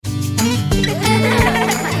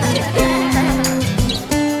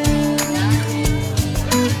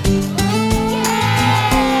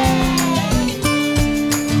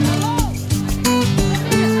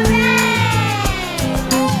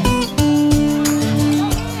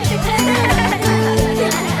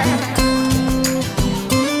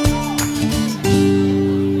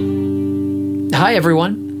Hi,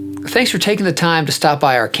 everyone. Thanks for taking the time to stop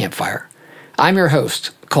by our campfire. I'm your host,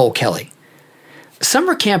 Cole Kelly.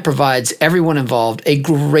 Summer camp provides everyone involved a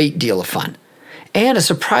great deal of fun and a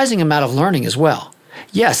surprising amount of learning as well.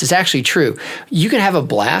 Yes, it's actually true. You can have a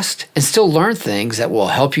blast and still learn things that will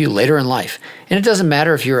help you later in life. And it doesn't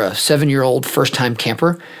matter if you're a 7-year-old first-time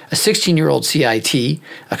camper, a 16-year-old CIT,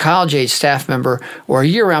 a college-age staff member, or a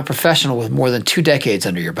year-round professional with more than 2 decades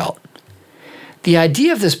under your belt. The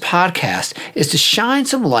idea of this podcast is to shine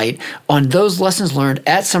some light on those lessons learned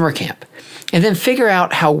at summer camp and then figure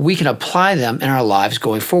out how we can apply them in our lives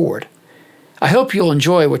going forward. I hope you'll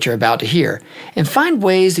enjoy what you're about to hear and find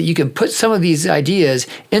ways that you can put some of these ideas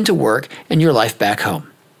into work in your life back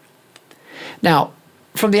home. Now,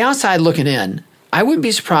 from the outside looking in, I wouldn't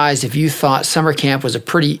be surprised if you thought summer camp was a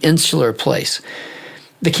pretty insular place.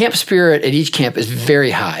 The camp spirit at each camp is very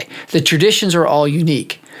high. The traditions are all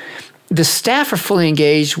unique. The staff are fully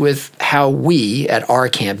engaged with how we at our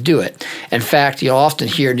camp do it. In fact, you'll often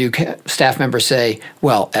hear new staff members say,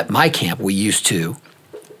 well, at my camp we used to.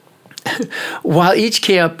 While each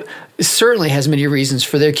camp certainly has many reasons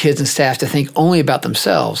for their kids and staff to think only about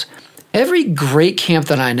themselves, every great camp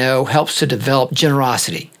that I know helps to develop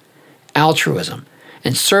generosity, altruism,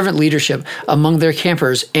 and servant leadership among their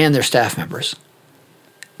campers and their staff members.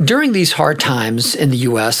 During these hard times in the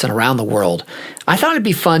U.S. and around the world, I thought it'd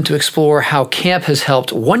be fun to explore how camp has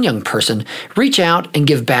helped one young person reach out and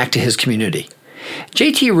give back to his community.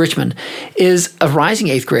 JT Richmond is a rising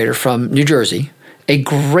 8th grader from New Jersey, a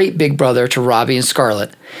great big brother to Robbie and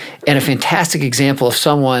Scarlett, and a fantastic example of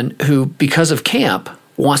someone who, because of camp,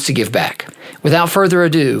 wants to give back. Without further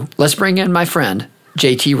ado, let's bring in my friend,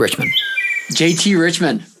 JT Richmond. JT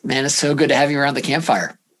Richmond, man, it's so good to have you around the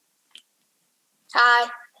campfire. Hi.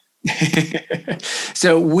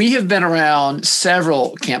 So we have been around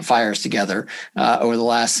several campfires together over the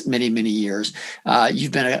last many, many years.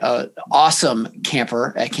 You've been an awesome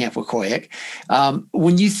camper at Camp Wequahic.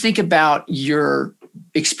 When you think about your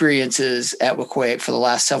experiences at Wequahic for the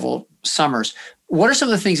last several summers, what are some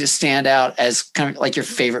of the things that stand out as kind of like your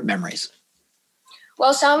favorite memories?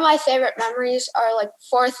 Well, some of my favorite memories are like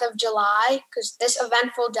 4th of July, because this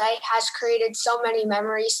eventful day has created so many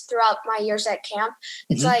memories throughout my years at camp.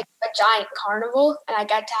 It's like a giant carnival, and I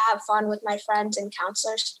get to have fun with my friends and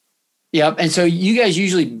counselors. Yep. And so you guys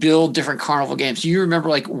usually build different carnival games. Do you remember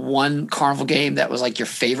like one carnival game that was like your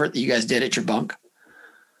favorite that you guys did at your bunk?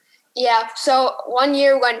 Yeah. So one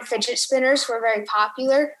year when fidget spinners were very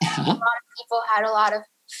popular, a lot of people had a lot of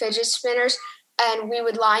fidget spinners. And we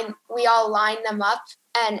all line them up,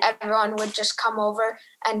 and everyone would just come over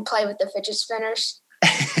and play with the fidget spinners.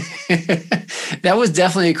 That was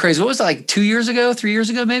definitely crazy. What was it, like 2 years ago, 3 years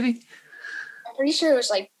ago, maybe? I'm pretty sure it was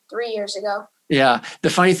like 3 years ago. Yeah. The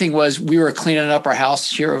funny thing was we were cleaning up our house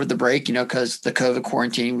here over the break, because the COVID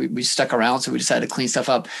quarantine, we stuck around. So we decided to clean stuff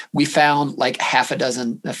up. We found like half a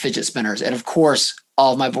dozen fidget spinners. And of course,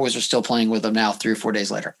 all of my boys are still playing with them now 3 or 4 days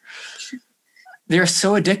later. They're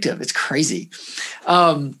so addictive. It's crazy.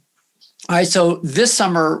 All right. So this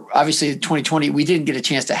summer, obviously 2020, we didn't get a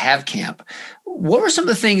chance to have camp. What were some of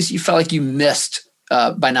the things you felt like you missed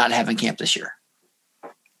by not having camp this year?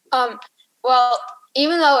 Well,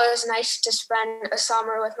 even though it was nice to spend a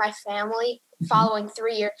summer with my family following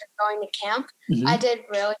 3 years of going to camp, I did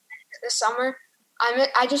really miss it this summer.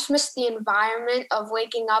 I just missed the environment of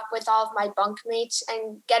waking up with all of my bunkmates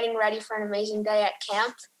and getting ready for an amazing day at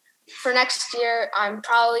camp. For next year, I'm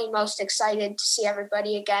probably most excited to see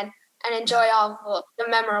everybody again and enjoy all of the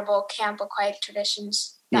memorable Camp Wequahic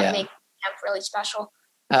traditions that make camp really special.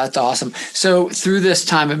 That's awesome. So through this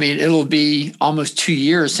time, I mean, it'll be almost 2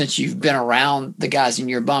 years since you've been around the guys in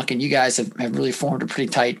your bunk, and you guys have really formed a pretty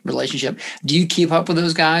tight relationship. Do you keep up with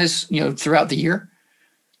those guys, throughout the year?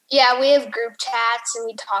 Yeah, we have group chats and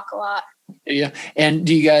we talk a lot. Yeah. And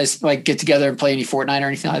do you guys like get together and play any Fortnite or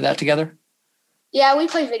anything like that together? Yeah, we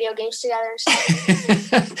play video games together.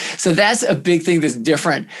 So that's a big thing that's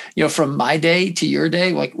different, from my day to your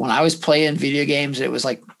day. Like when I was playing video games, it was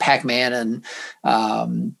like Pac-Man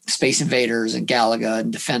and Space Invaders and Galaga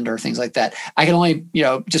and Defender, things like that. I can only,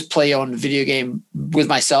 just play on a video game with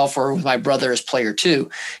myself or with my brother as player two.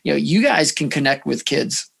 You guys can connect with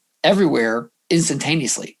kids everywhere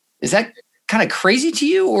instantaneously. Is that kind of crazy to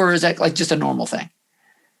you, or is that like just a normal thing?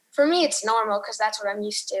 For me, it's normal because that's what I'm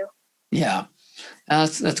used to. Yeah.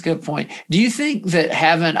 That's a good point. Do you think that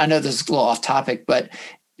I know this is a little off topic, but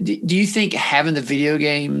do you think having the video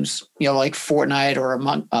games, like Fortnite or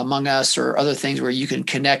Among Us or other things where you can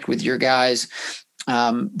connect with your guys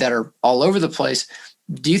that are all over the place,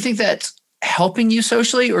 do you think that's helping you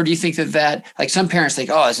socially, or do you think that like some parents think,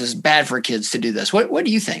 oh, this is bad for kids to do this? What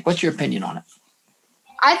do you think? What's your opinion on it?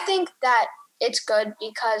 I think that it's good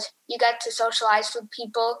because you get to socialize with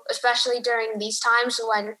people, especially during these times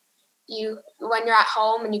when you're at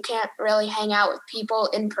home and you can't really hang out with people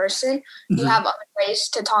in person. Mm-hmm. You have other ways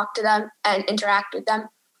to talk to them and interact with them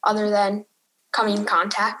other than coming in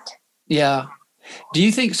contact. Yeah. Do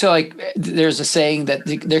you think so? Like, there's a saying that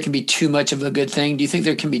there can be too much of a good thing. Do you think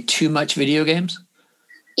there can be too much video games?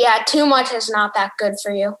 Yeah, too much is not that good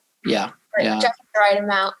for you. Yeah. Just the right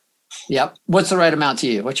amount. Yep. What's the right amount to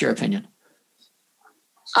you? What's your opinion?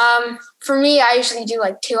 For me, I usually do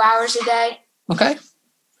like 2 hours a day. Okay.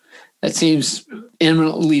 That seems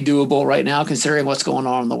eminently doable right now, considering what's going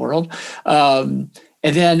on in the world. And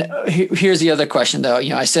then here's the other question, though.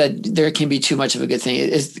 I said there can be too much of a good thing.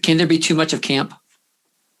 Can there be too much of camp?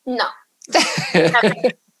 No.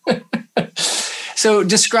 So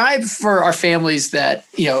describe for our families that,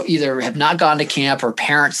 either have not gone to camp or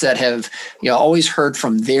parents that have, always heard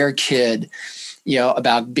from their kid,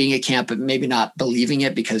 about being at camp, but maybe not believing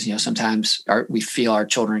it because, sometimes we feel our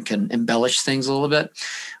children can embellish things a little bit.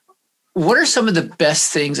 What are some of the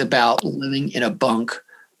best things about living in a bunk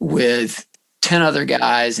with 10 other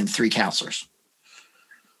guys and 3 counselors?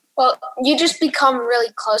 Well, you just become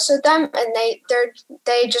really close with them, and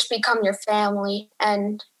they just become your family,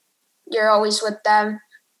 and you're always with them,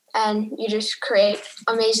 and you just create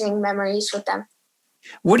amazing memories with them.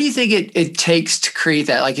 What do you think it takes to create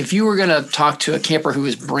that? Like, if you were going to talk to a camper who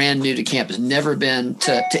is brand new to camp, has never been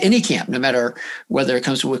to any camp, no matter whether it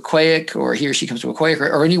comes to Wequahic or he or she comes to Wequahic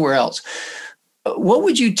or anywhere else, what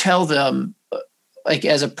would you tell them, like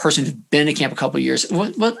as a person who's been to camp a couple of years,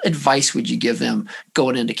 what advice would you give them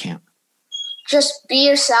going into camp? Just be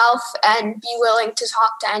yourself and be willing to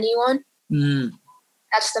talk to anyone. Mm.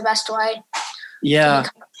 That's the best way. Yeah.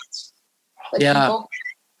 People.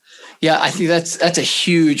 Yeah, I think that's a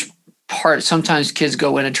huge part. Sometimes kids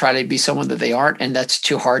go in and try to be someone that they aren't, and that's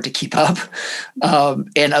too hard to keep up.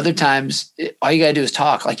 And other times, all you got to do is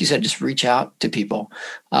talk. Like you said, just reach out to people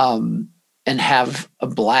and have a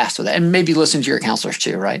blast with it. And maybe listen to your counselors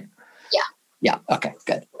too, right? Yeah. Okay,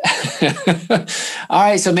 good. All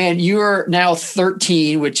right. So, man, you're now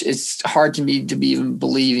 13, which is hard to me to be even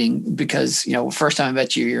believing because, first time I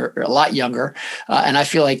met you, you're a lot younger. And I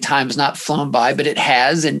feel like time has not flown by, but it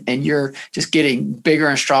has. And you're just getting bigger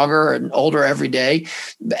and stronger and older every day.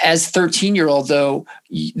 As 13-year-old, though,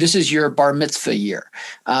 this is your bar mitzvah year.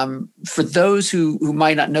 For those who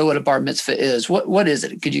might not know what a bar mitzvah is, what is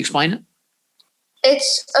it? Could you explain it?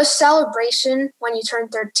 It's a celebration when you turn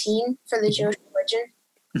 13 for the Jewish religion.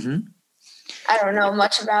 Mm-hmm. I don't know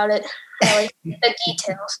much about it, really, the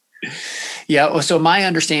details. Yeah, well, so my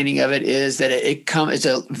understanding of it is that it's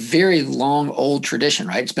a very long, old tradition,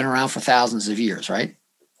 right? It's been around for thousands of years, right?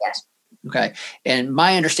 Yes. Okay. And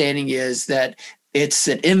my understanding is that it's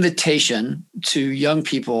an invitation to young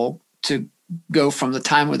people to go from the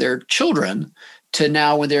time when they're children to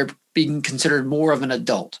now when they're being considered more of an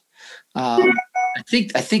adult. I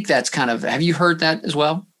think that's kind of, have you heard that as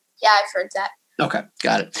well? Yeah, I've heard that. Okay,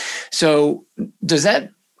 got it. So does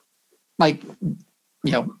that make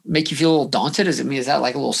you feel a little daunted? Is that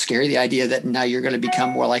like a little scary, the idea that now you're going to become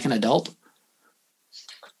more like an adult?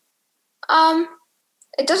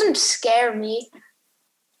 It doesn't scare me,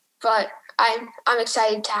 but I'm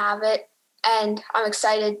excited to have it, and I'm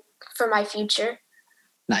excited for my future.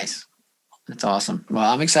 Nice. That's awesome.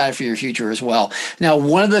 Well, I'm excited for your future as well. Now,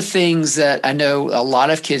 one of the things that I know a lot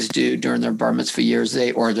of kids do during their bar mitzvah years,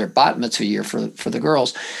 or their bat mitzvah year for the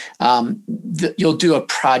girls, you'll do a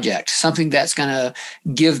project, something that's going to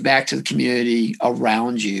give back to the community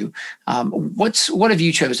around you. What have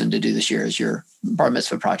you chosen to do this year as your bar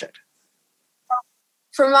mitzvah project?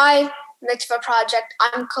 For my mitzvah project,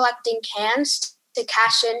 I'm collecting cans to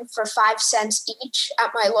cash in for 5 cents each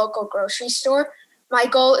at my local grocery store. My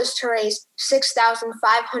goal is to raise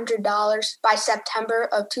 $6,500 by September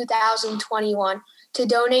of 2021 to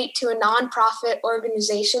donate to a nonprofit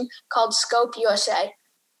organization called Scope USA.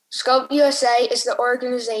 Scope USA is the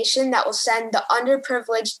organization that will send the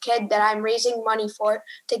underprivileged kid that I'm raising money for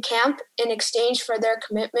to camp in exchange for their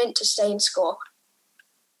commitment to stay in school.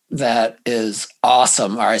 That is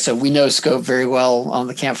awesome. All right. So we know Scope very well on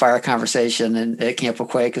the Campfire Conversation and at Camp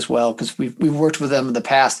Wequahic as well, because we've worked with them in the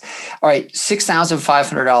past. All right.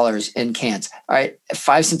 $6,500 in cans. All right.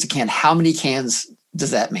 5 cents a can. How many cans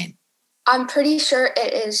does that mean? I'm pretty sure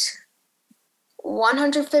it is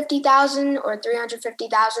 150,000 or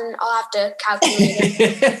 350,000. I'll have to calculate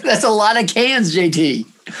it. That's a lot of cans, JT.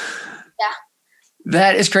 Yeah.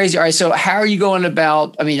 That is crazy. All right. So how are you going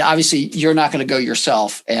about, obviously you're not going to go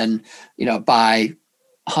yourself and, buy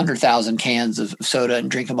 100,000 cans of soda and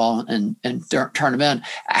drink them all and turn them in.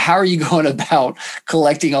 How are you going about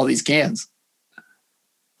collecting all these cans?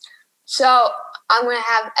 So I'm going to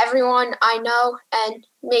have everyone I know and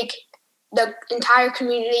make the entire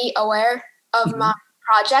community aware of my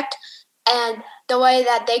project. And the way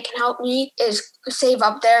that they can help me is save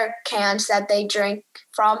up their cans that they drink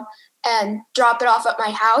from and drop it off at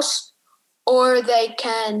my house, or they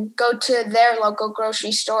can go to their local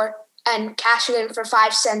grocery store and cash it in for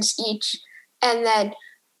 5 cents each, and then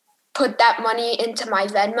put that money into my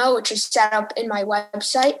Venmo, which is set up in my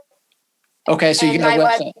website. Okay, so you got a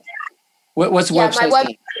website. What's the website? My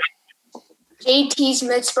website,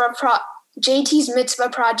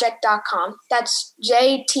 jtsmitzvahproject.com. That's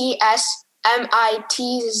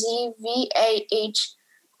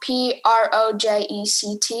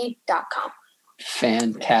jtsmitzvahproject.com.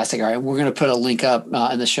 Fantastic. All right, we're going to put a link up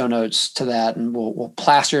in the show notes to that, and we'll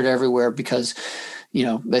plaster it everywhere because,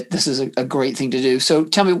 this is a great thing to do. So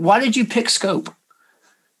tell me, why did you pick Scope?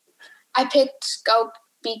 I picked Scope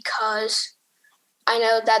because I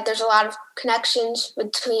know that there's a lot of connections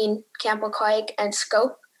between Camp Wacoiac and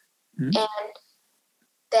Scope, and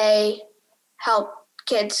they help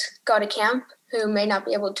kids go to camp who may not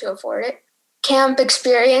be able to afford it. Camp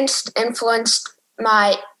experience influenced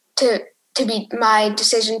my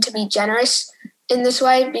decision to be generous in this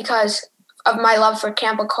way because of my love for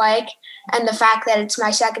Camp Wacoiac and the fact that it's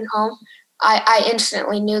my second home. I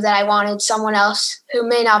instantly knew that I wanted someone else who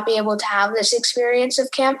may not be able to have this experience of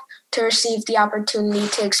camp to receive the opportunity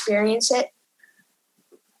to experience it.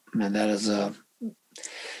 Man,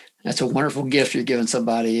 that's a wonderful gift you're giving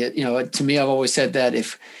somebody. To me, I've always said that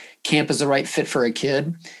if camp is the right fit for a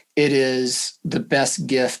kid, it is the best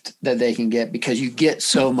gift that they can get because you get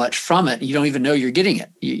so much from it. You don't even know you're getting it.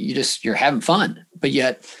 You're having fun, but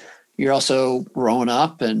yet you're also growing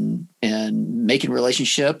up and making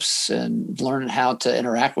relationships and learning how to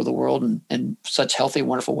interact with the world in such healthy,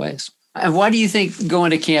 wonderful ways. And why do you think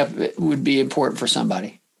going to camp would be important for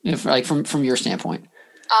somebody, from your standpoint?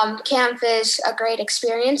 Camp is a great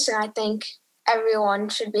experience, and I think everyone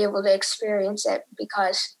should be able to experience it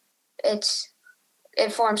because it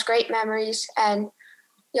forms great memories, and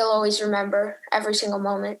you'll always remember every single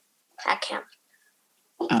moment at camp.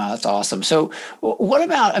 That's awesome. So what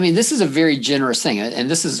about, this is a very generous thing, and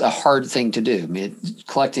this is a hard thing to do.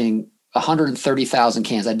 Collecting 130,000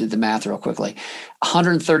 cans. I did the math real quickly.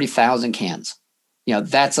 130,000 cans.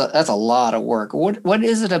 That's a lot of work. What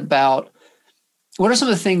is it about? What are some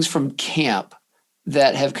of the things from camp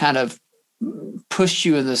that have kind of pushed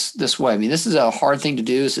you in this way? This is a hard thing to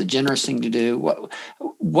do. It's a generous thing to do.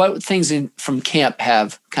 What things from camp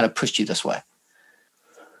have kind of pushed you this way?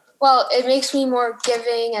 Well, it makes me more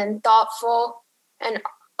giving and thoughtful and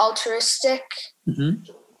altruistic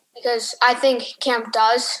because I think camp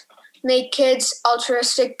does make kids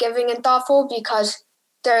altruistic, giving, and thoughtful because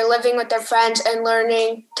they're living with their friends and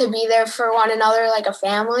learning to be there for one another like a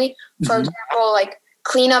family. For example,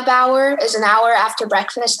 cleanup hour is an hour after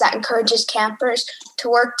breakfast that encourages campers to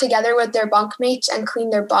work together with their bunkmates and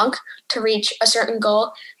clean their bunk to reach a certain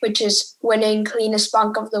goal, which is winning cleanest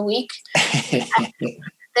bunk of the week.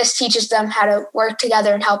 This teaches them how to work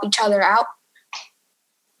together and help each other out.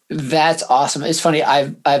 That's awesome. It's funny.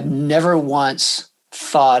 I've never once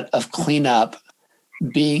thought of cleanup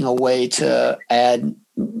being a way to add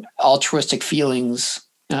altruistic feelings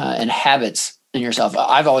and habits in yourself.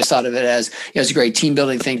 I've always thought of it as it's a great team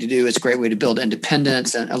building thing to do. It's a great way to build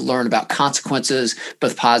independence and learn about consequences,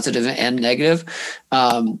 both positive and negative.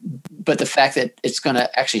 But the fact that it's going to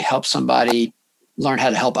actually help somebody learn how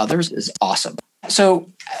to help others is awesome. So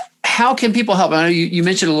how can people help? I know you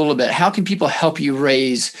mentioned a little bit. How can people help you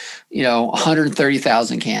raise,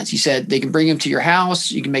 130,000 cans? You said they can bring them to your house.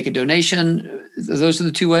 You can make a donation. Those are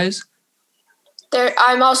the two ways?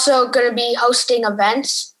 I'm also going to be hosting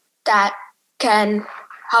events that can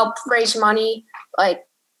help raise money, like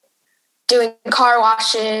doing car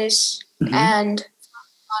washes and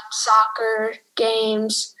soccer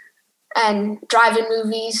games and drive-in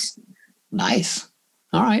movies. Nice.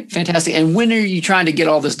 All right. Fantastic. And when are you trying to get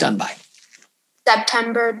all this done by?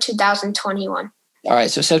 September 2021. All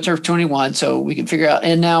right. So September 21. So we can figure out.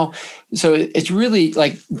 And now, so it's really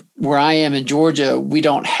like where I am in Georgia, we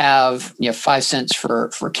don't have 5 cents for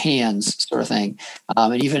cans sort of thing.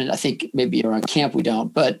 And even I think maybe around camp we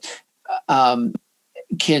don't. But can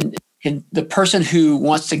the person who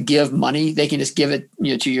wants to give money, they can just give it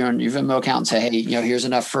to your Venmo account and say, hey, here's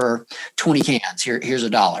enough for 20 cans. Here's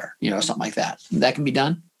 $1, something like that. That can be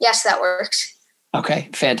done? Yes, that works. Okay,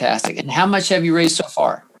 fantastic. And how much have you raised so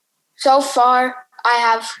far? So far, I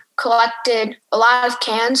have collected a lot of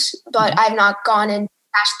cans, but I've not gone in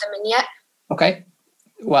cashed them in yet. Okay.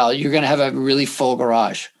 Well, you're going to have a really full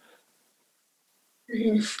garage.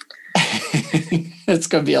 Mm-hmm. It's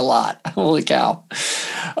going to be a lot. Holy cow.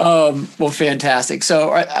 Well, fantastic.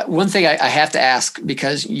 So one thing I have to ask,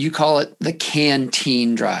 because you call it the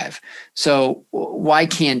canteen drive. So why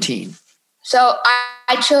canteen? So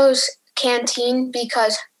I chose canteen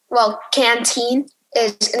because, well, canteen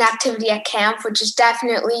is an activity at camp, which is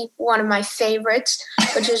definitely one of my favorites,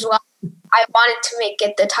 which is why I wanted to make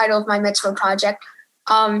it the title of my mitzvah project.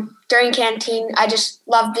 During canteen, I just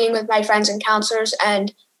love being with my friends and counselors,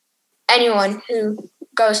 and anyone who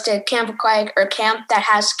goes to Camp Aquatic or camp that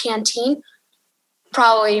has canteen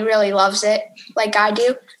probably really loves it like I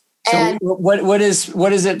do. So what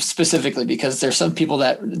is it specifically? Because there's some people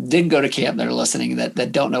that didn't go to camp that are listening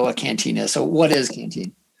that don't know what canteen is. So what is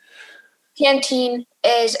canteen? Canteen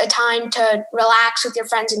is a time to relax with your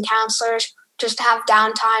friends and counselors, just to have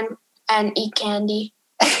downtime and eat candy.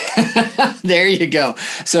 There you go.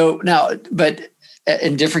 So now, but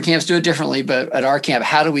in different camps do it differently, but at our camp,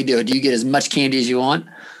 how do we do it? Do you get as much candy as you want?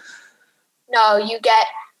 No, you get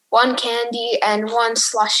one candy and one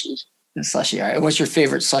slushie. A slushie. All right. What's your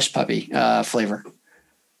favorite slush puppy flavor?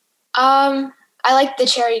 I like the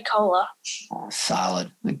cherry cola. Oh,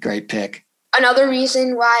 solid. A great pick. Another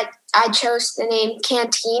reason why I chose the name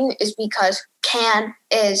Canteen is because can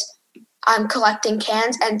is I'm collecting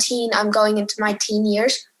cans, and teen, I'm going into my teen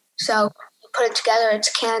years. So you put it together,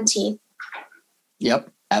 it's canteen.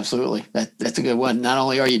 Yep, absolutely. That's a good one. Not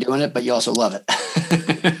only are you doing it, but you also love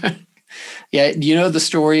it. Yeah. Do you know the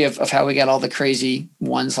story of how we got all the crazy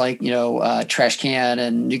ones like, trash can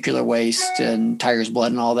and nuclear waste and tiger's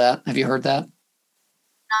blood and all that? Have you heard that? No.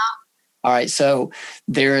 All right. So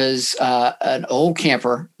there is an old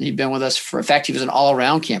camper. He'd been with us in fact, he was an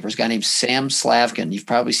all-around camper. This guy named Sam Slavkin. You've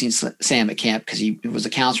probably seen Sam at camp because he was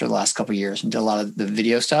a counselor the last couple of years and did a lot of the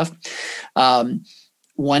video stuff.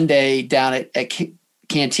 One day down at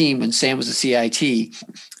canteen when Sam was a CIT,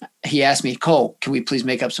 he asked me, Cole, can we please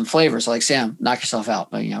make up some flavors? Like, Sam, knock yourself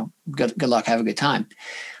out. But, good luck. Have a good time.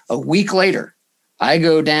 A week later, I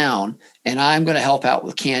go down and I'm going to help out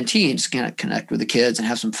with canteen, just kind of connect with the kids and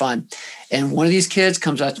have some fun. And one of these kids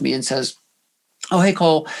comes up to me and says, oh, hey,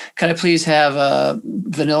 Cole, can I please have a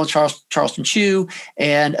vanilla Charleston Chew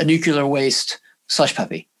and a nuclear waste slush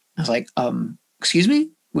puppy? I was like, excuse me?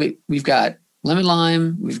 We've got lemon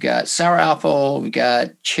lime, we've got sour apple, we've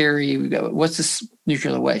got cherry, what's this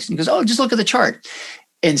nuclear waste? And he goes, oh, just look at the chart.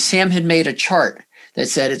 And Sam had made a chart that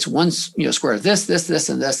said it's one square of this,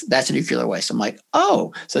 and this. That's a nuclear waste. I'm like,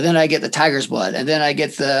 oh. So then I get the tiger's blood, and then I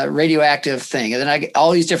get the radioactive thing, and then I get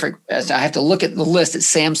all these different. I have to look at the list that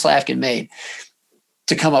Sam Slavkin made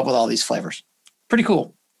to come up with all these flavors. Pretty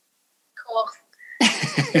cool. Cool.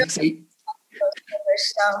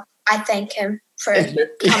 So I thank him for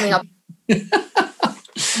coming up.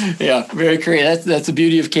 Yeah, very creative. That's the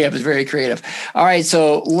beauty of camp, is very creative. All right,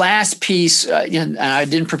 so last piece, and I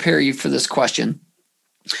didn't prepare you for this question.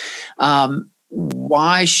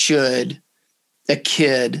 Why should a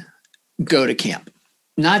kid go to camp?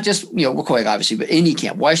 Not just, Wacoya, obviously, but any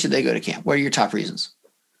camp. Why should they go to camp? What are your top reasons?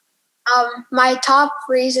 My top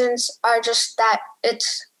reasons are just that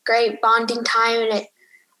it's great bonding time, and it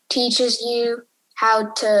teaches you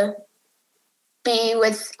how to be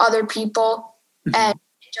with other people and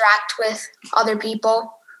interact with other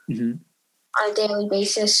people on a daily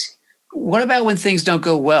basis. What about when things don't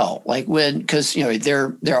go well? Like because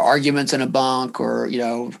there are arguments in a bunk, or you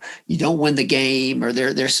don't win the game, or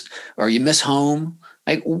or you miss home.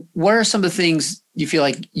 Like, what are some of the things you feel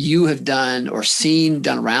like you have done or seen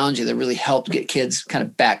done around you that really helped get kids kind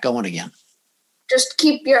of back going again? Just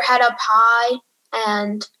keep your head up high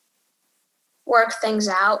and work things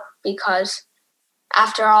out, because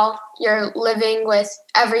after all, you're living with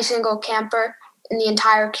every single camper in the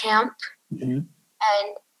entire camp, and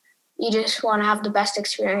you just want to have the best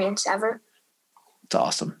experience ever. It's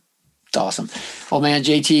awesome. It's awesome. Well, man,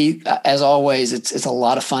 JT, as always, it's a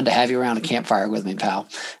lot of fun to have you around a campfire with me, pal.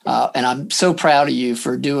 And I'm so proud of you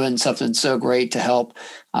for doing something so great to help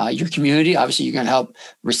your community. Obviously, you're going to help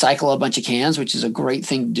recycle a bunch of cans, which is a great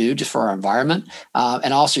thing to do just for our environment.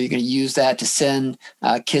 And also, you're going to use that to send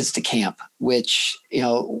kids to camp, which,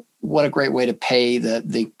 what a great way to pay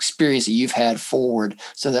the experience that you've had forward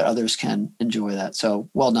so that others can enjoy that. So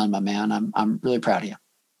well done, my man. I'm really proud of you.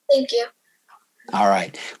 Thank you. All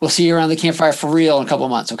right. We'll see you around the campfire for real in a couple of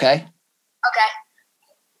months, okay? Okay.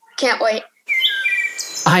 Can't wait.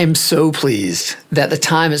 I am so pleased that the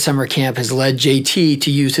time at summer camp has led JT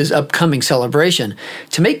to use his upcoming celebration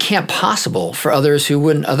to make camp possible for others who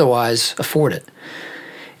wouldn't otherwise afford it.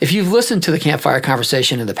 If you've listened to the Campfire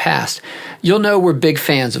Conversation in the past, you'll know we're big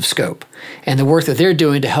fans of Scope and the work that they're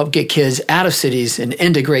doing to help get kids out of cities and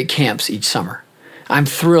into great camps each summer. I'm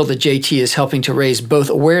thrilled that JT is helping to raise both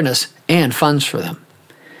awareness and funds for them.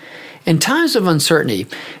 In times of uncertainty,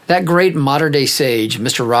 that great modern-day sage,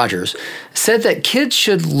 Mr. Rogers, said that kids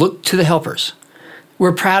should look to the helpers.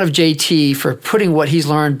 We're proud of JT for putting what he's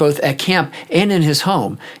learned both at camp and in his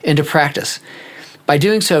home into practice. By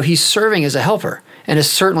doing so, he's serving as a helper and is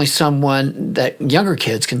certainly someone that younger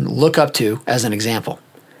kids can look up to as an example.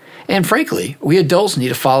 And frankly, we adults need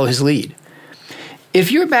to follow his lead.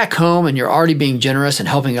 If you're back home and you're already being generous and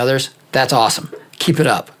helping others, that's awesome. Keep it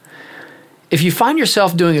up. If you find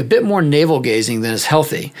yourself doing a bit more navel-gazing than is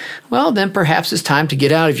healthy, well, then perhaps it's time to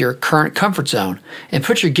get out of your current comfort zone and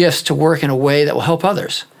put your gifts to work in a way that will help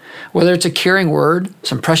others. Whether it's a caring word,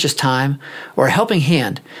 some precious time, or a helping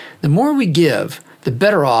hand, the more we give, the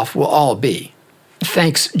better off we'll all be.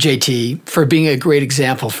 Thanks, JT, for being a great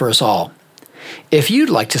example for us all. If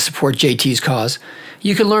you'd like to support JT's cause,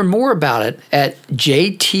 you can learn more about it at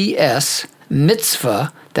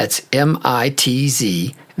JTSMitzvah, that's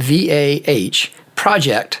MITZVAH,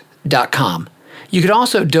 project.com. You can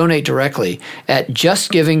also donate directly at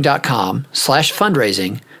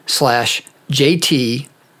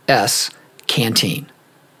justgiving.com/fundraising/JTS Canteen.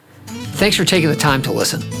 Thanks for taking the time to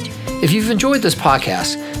listen. If you've enjoyed this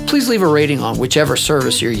podcast, please leave a rating on whichever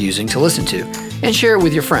service you're using to listen to and share it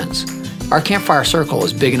with your friends. Our Campfire Circle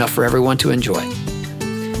is big enough for everyone to enjoy.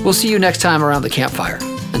 We'll see you next time around the campfire.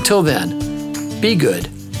 Until then, be good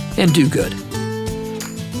and do good.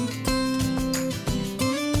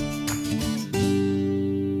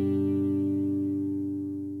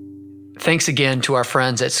 Thanks again to our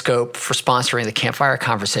friends at Scope for sponsoring the Campfire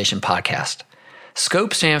Conversation podcast.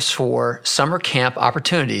 SCOPE stands for Summer Camp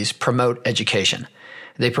Opportunities Promote Education.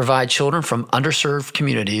 They provide children from underserved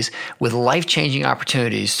communities with life-changing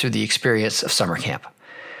opportunities through the experience of summer camp.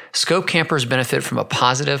 SCOPE campers benefit from a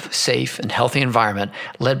positive, safe, and healthy environment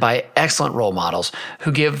led by excellent role models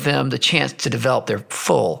who give them the chance to develop their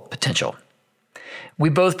full potential. We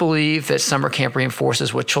both believe that summer camp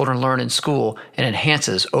reinforces what children learn in school and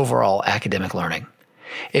enhances overall academic learning.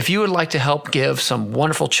 If you would like to help give some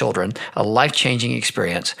wonderful children a life-changing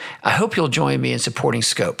experience, I hope you'll join me in supporting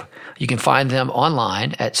SCOPE. You can find them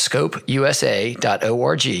online at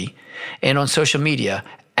scopeusa.org and on social media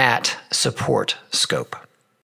at SupportScope.